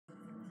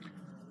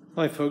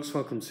Hi folks,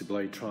 welcome to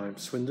Blade Triumph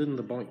Swindon.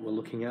 The bike we're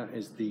looking at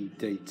is the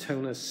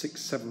Daytona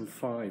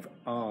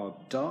 675R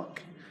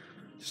Dark.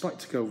 Just like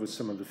to go over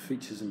some of the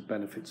features and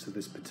benefits of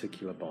this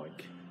particular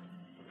bike.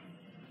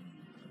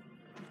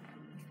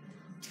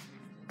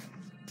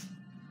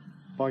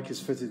 Bike is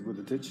fitted with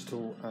a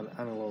digital and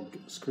analog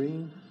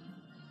screen.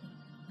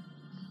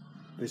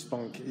 This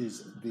bike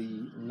is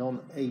the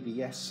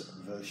non-ABS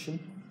version,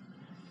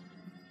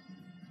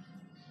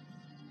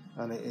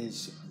 and it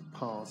is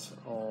part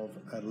of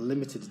a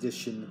limited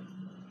edition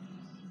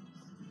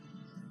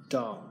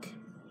dark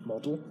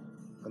model,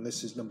 and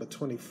this is number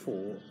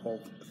 24 of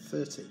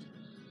 30.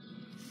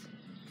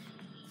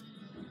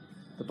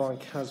 The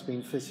bike has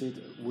been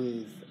fitted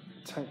with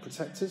tank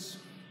protectors,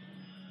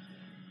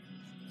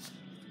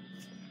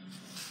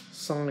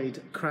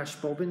 side crash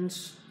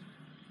bobbins,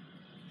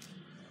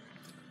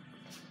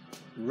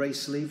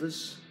 race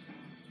levers,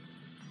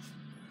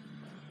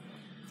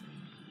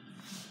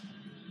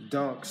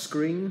 dark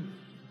screen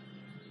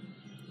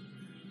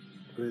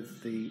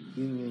with the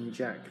Union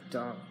Jack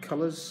dark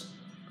colours,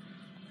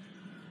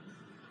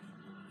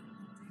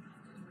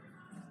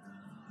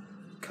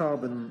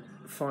 carbon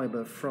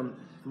fibre front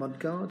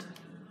mudguard,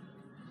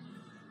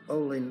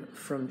 Olin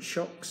front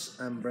shocks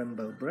and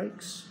Brembo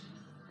brakes,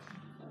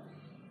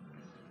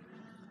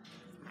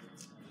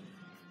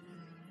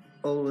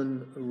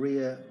 Olin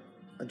rear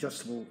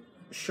adjustable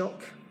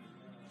shock,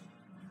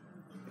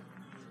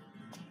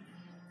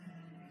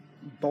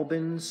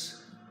 bobbins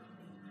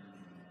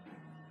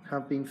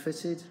have been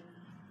fitted,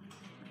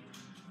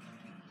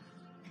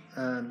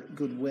 and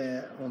good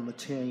wear on the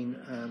chain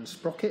and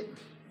sprocket.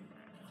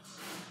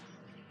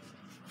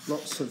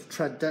 Lots of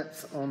tread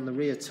depth on the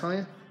rear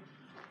tyre.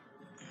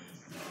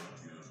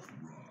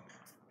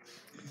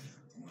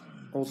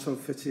 Also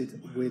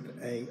fitted with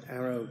a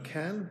arrow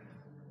can.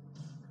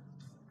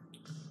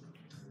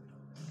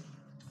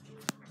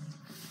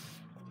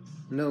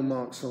 No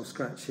marks or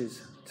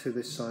scratches to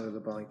this side of the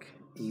bike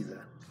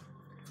either.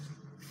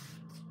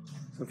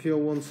 So if you're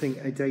wanting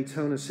a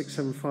Daytona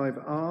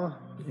 675R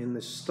in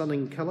this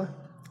stunning colour,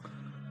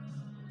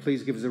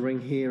 please give us a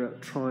ring here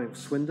at Triumph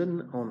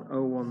Swindon on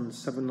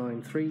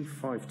 01793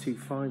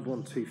 525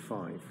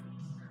 125,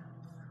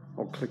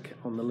 or click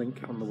on the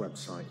link on the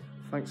website.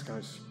 Thanks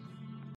guys.